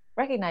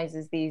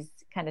recognizes these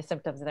kind of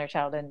symptoms in their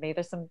child, and maybe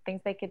there's some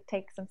things they could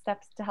take some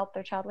steps to help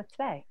their child with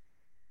today.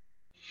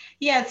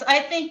 Yes, I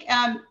think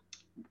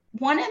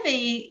one of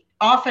the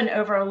often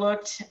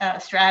overlooked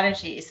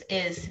strategies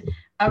is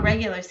a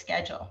regular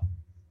schedule.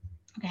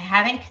 Okay,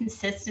 having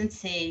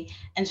consistency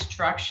and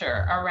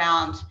structure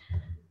around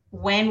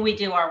when we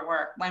do our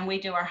work, when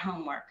we do our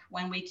homework,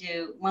 when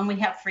we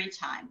have free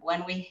time,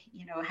 when we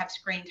have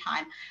screen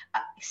time.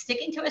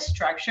 Sticking to a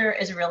structure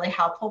is really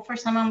helpful for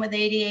someone with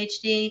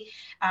ADHD,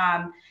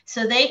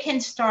 so they can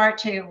start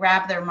to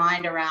wrap their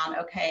mind around,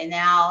 okay,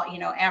 now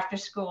after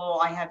school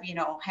I have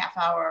half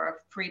hour of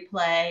free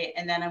play,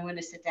 and then I'm going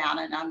to sit down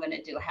and I'm going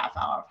to do a half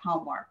hour of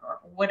homework, or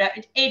whatever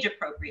age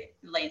appropriate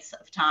lengths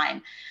of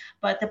time.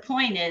 But the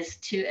point is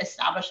to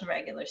establish a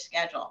regular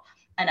schedule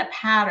and a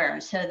pattern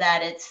so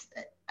that it's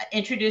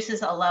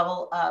introduces a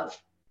level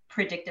of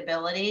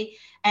predictability,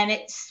 and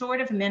it sort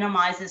of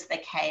minimizes the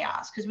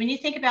chaos. Because when you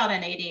think about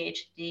an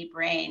ADHD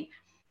brain,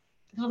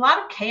 there's a lot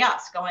of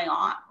chaos going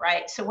on,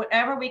 right? So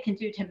whatever we can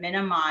do to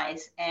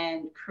minimize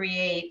and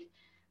create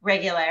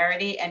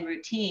regularity and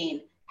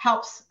routine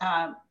helps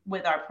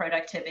with our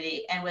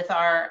productivity and with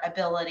our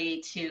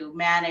ability to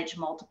manage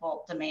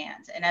multiple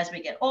demands. And as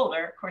we get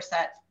older, of course,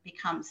 that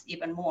becomes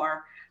even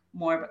more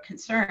of a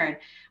concern.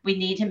 We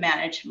need to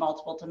manage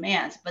multiple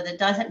demands, but it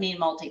doesn't mean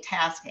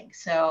multitasking.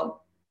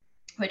 So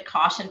I would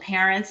caution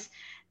parents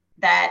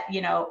that,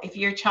 if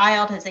your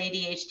child has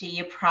ADHD,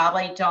 you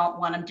probably don't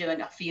want them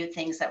doing a few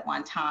things at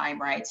one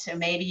time, right? So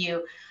maybe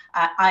you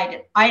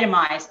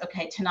itemize,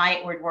 okay,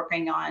 tonight we're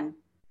working on,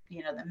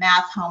 the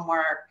math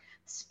homework,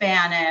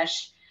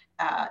 Spanish,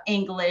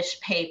 English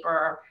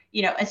paper,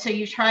 and so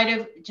you try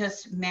to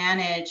just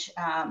manage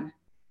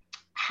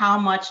how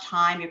much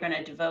time you're going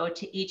to devote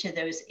to each of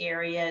those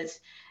areas.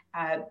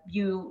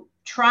 You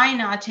try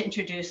not to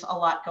introduce a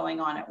lot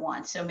going on at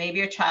once. So maybe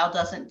your child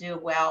doesn't do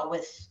well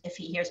if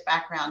he hears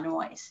background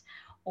noise,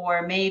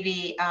 or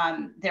maybe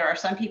there are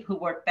some people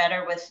who work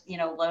better with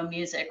low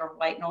music or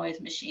white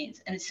noise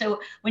machines. And so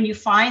when you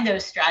find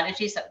those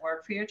strategies that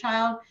work for your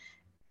child,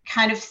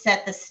 kind of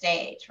set the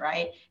stage,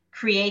 right?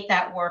 Create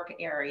that work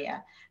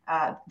area.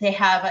 They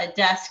have a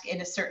desk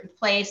in a certain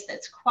place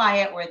that's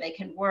quiet where they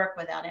can work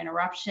without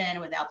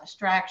interruption, without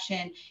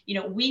distraction.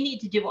 We need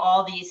to do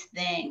all these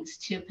things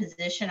to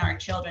position our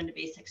children to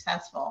be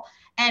successful.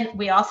 And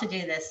we also do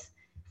this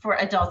for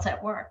adults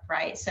at work,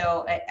 right?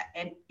 So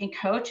in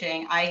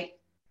coaching, a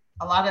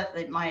lot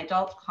of my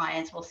adult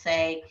clients will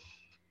say,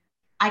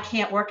 I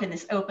can't work in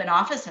this open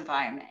office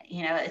environment.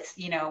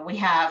 We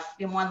have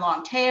one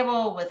long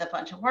table with a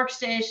bunch of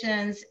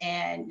workstations,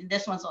 and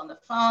this one's on the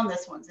phone,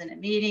 this one's in a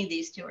meeting,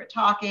 these two are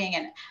talking,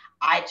 and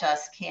I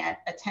just can't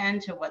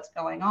attend to what's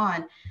going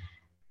on.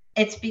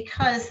 It's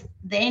because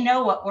they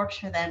know what works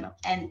for them,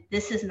 and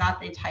this is not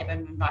the type of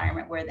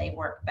environment where they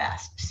work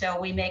best. So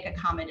we make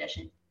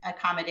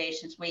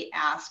accommodations. We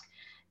ask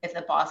if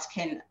the boss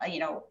can,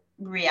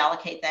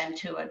 reallocate them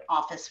to an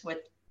office with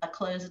a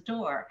closed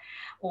door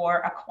or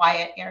a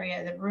quiet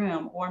area of the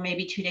room, or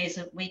maybe 2 days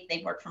a week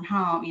they work from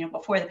home.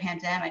 Before the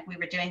pandemic, we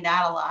were doing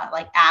that a lot,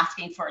 like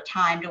asking for a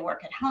time to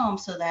work at home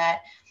so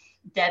that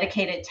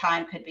dedicated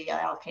time could be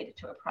allocated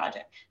to a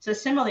project. So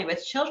similarly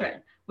with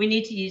children, we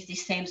need to use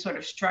these same sort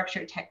of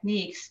structured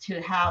techniques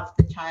to have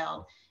the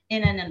child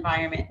in an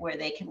environment where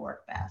they can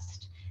work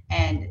best.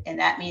 And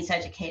that means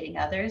educating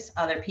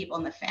other people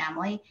in the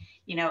family.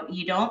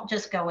 You don't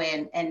just go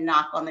in and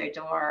knock on their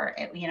door,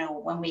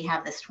 when we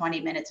have this 20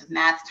 minutes of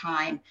math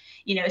time,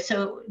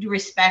 so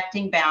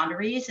respecting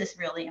boundaries is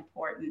really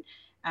important.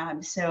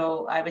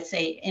 So I would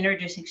say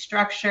introducing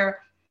structure,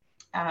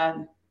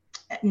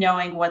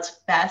 knowing what's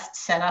best,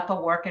 set up a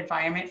work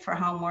environment for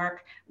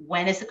homework.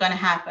 When is it going to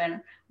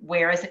happen?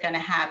 Where is it going to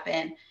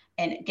happen?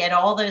 And get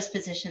all those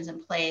positions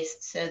in place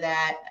so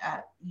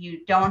that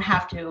you don't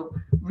have to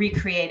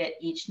recreate it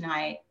each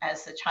night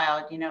as the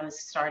child, is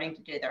starting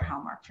to do their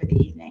homework for the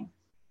evening.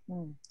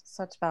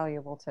 Such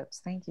valuable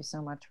tips. Thank you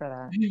so much for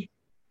that.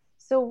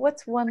 So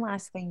what's one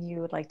last thing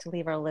you would like to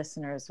leave our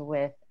listeners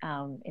with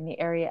in the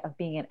area of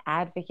being an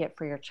advocate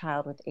for your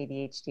child with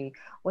ADHD?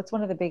 What's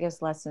one of the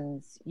biggest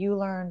lessons you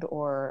learned,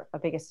 or a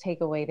biggest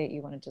takeaway that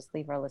you want to just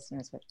leave our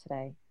listeners with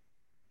today?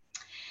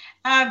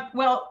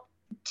 Well,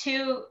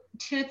 two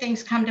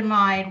things come to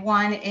mind.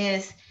 One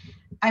is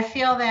I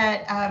feel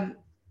that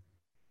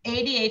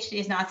ADHD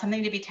is not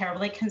something to be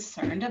terribly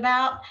concerned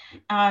about.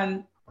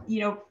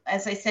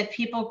 As I said,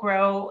 people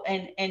grow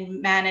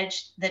and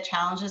manage the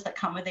challenges that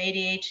come with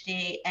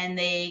ADHD, and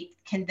they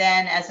can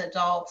then, as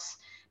adults,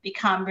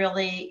 become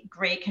really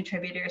great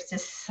contributors to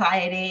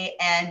society.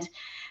 And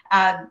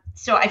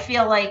so I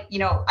feel like,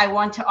 I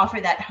want to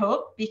offer that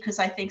hope, because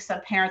I think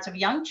some parents of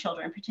young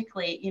children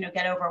particularly,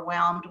 get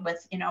overwhelmed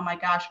with, oh my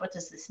gosh, what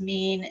does this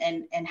mean?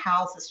 And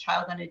how is this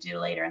child going to do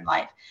later in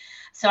life?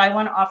 So I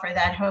want to offer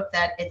that hope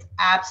that it's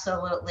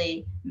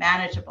absolutely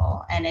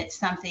manageable, and it's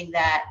something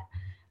that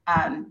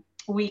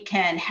we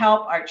can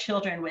help our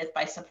children with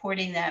by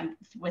supporting them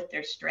with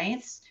their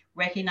strengths,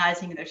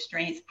 recognizing their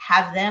strengths,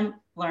 have them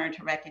learn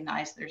to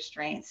recognize their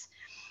strengths.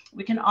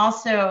 We can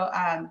also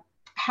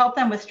help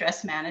them with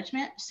stress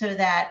management so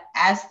that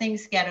as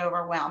things get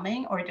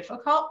overwhelming or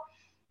difficult,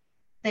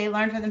 they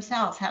learn for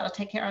themselves how to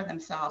take care of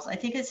themselves. I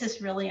think this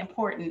is really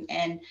important.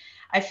 And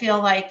I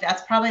feel like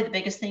that's probably the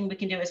biggest thing we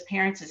can do as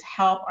parents is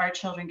help our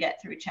children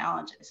get through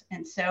challenges.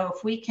 And so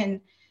if we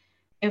can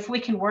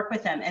work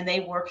with them and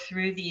they work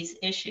through these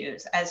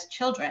issues as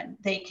children,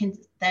 they can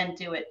then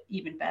do it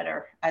even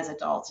better as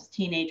adults, as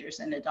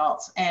teenagers and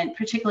adults. And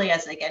particularly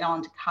as they get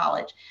on to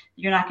college,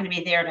 you're not going to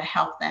be there to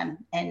help them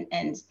and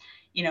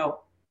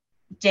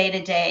day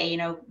to day,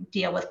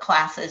 deal with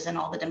classes and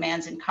all the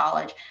demands in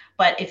college.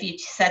 But if you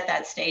set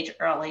that stage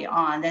early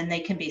on, then they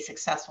can be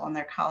successful in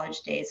their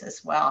college days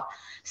as well.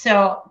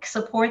 So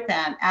support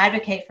them,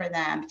 advocate for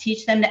them,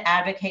 teach them to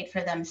advocate for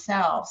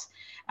themselves.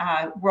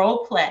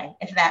 Role play,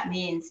 if that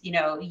means,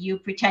 you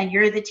pretend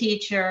you're the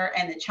teacher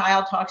and the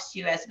child talks to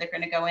you as they're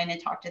going to go in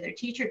and talk to their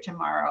teacher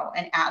tomorrow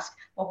and ask,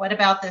 well, what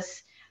about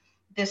this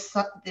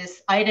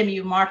item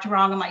you marked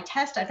wrong on my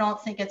test? I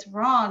don't think it's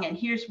wrong. And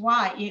here's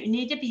why. You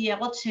need to be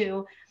able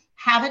to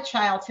have a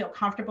child feel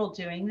comfortable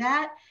doing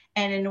that.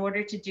 And in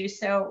order to do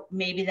so,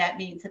 maybe that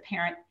means the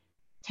parent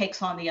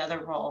takes on the other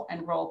role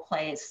and role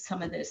plays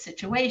some of those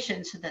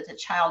situations so that the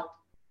child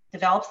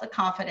develops the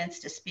confidence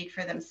to speak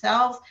for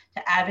themselves,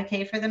 to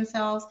advocate for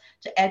themselves,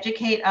 to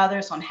educate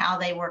others on how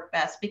they work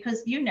best.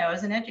 Because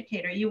as an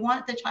educator, you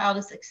want the child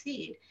to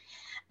succeed.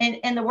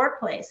 In the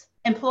workplace,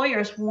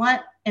 employers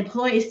want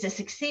employees to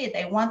succeed.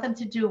 They want them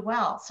to do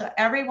well. So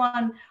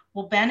everyone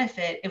will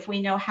benefit if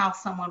we know how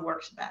someone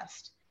works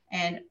best.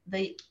 And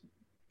the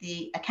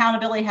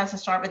accountability has to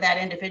start with that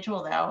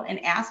individual, though,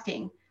 and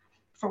asking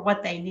for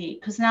what they need,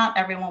 because not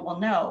everyone will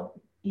know,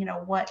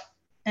 what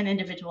an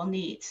individual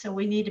needs. So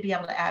we need to be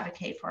able to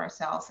advocate for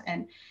ourselves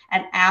and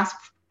ask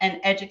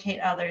and educate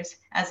others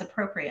as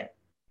appropriate.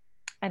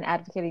 And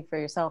advocating for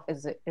yourself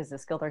is a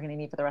skill they're going to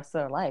need for the rest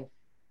of their life.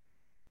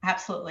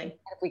 Absolutely. And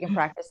if we can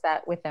practice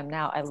that with them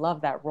now, I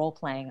love that role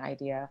playing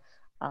idea.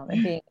 And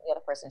being in the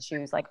other person's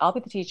shoes, like I'll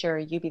be the teacher,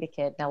 you be the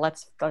kid. Now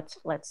let's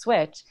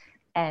switch.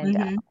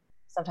 And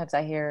sometimes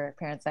I hear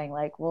parents saying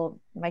like, well,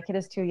 my kid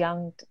is too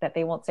young that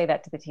they won't say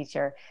that to the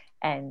teacher.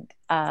 And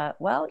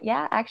well,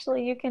 yeah,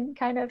 actually you can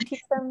kind of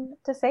teach them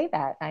to say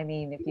that. I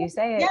mean, if you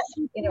say it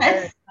in a very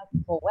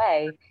respectful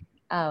way,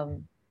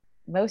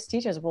 most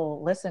teachers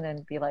will listen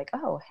and be like,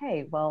 oh,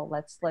 hey, well,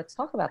 let's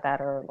talk about that,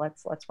 or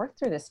let's work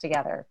through this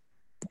together.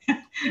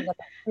 That's a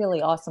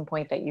really awesome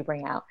point that you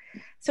bring out.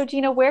 So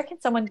Gina, where can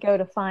someone go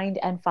to find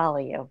and follow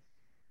you?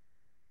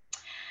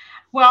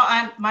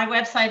 Well, my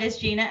website is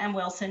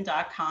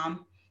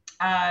GinaMWilson.com.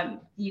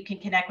 You can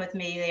connect with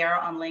me there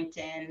on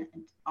LinkedIn,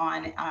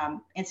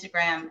 on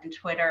Instagram and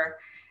Twitter.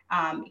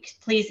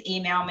 Please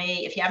email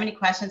me. If you have any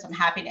questions, I'm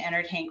happy to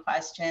entertain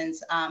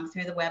questions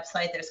through the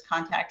website. There's a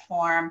contact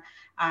form.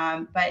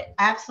 But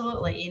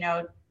absolutely,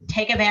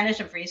 take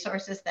advantage of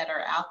resources that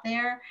are out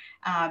there.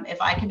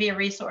 If I can be a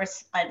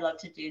resource, I'd love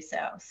to do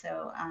so.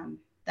 So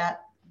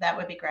that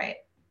would be great.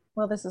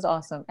 Well, this is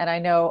awesome. And I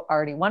know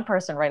already one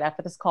person right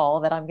after this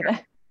call that I'm going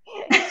to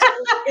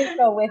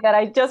info with that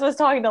I just was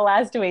talking to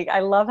last week.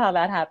 I love how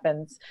that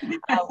happens.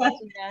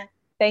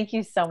 Thank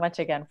you so much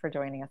again for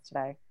joining us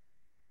today.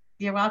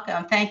 You're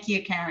welcome. Thank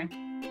you, Karen.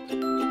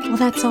 Well,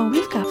 that's all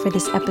we've got for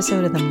this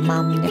episode of the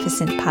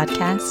Momnificent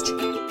podcast.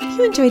 If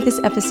you enjoyed this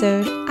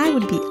episode, I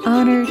would be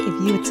honored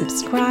if you would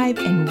subscribe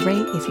and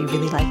rate if you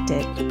really liked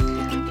it.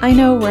 I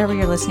know wherever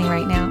you're listening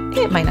right now,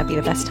 it might not be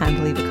the best time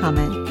to leave a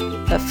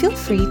comment, but feel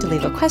free to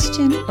leave a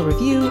question, a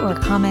review, or a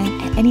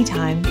comment at any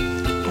time.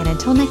 And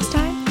until next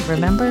time,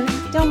 remember,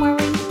 don't worry,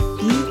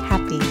 be happy.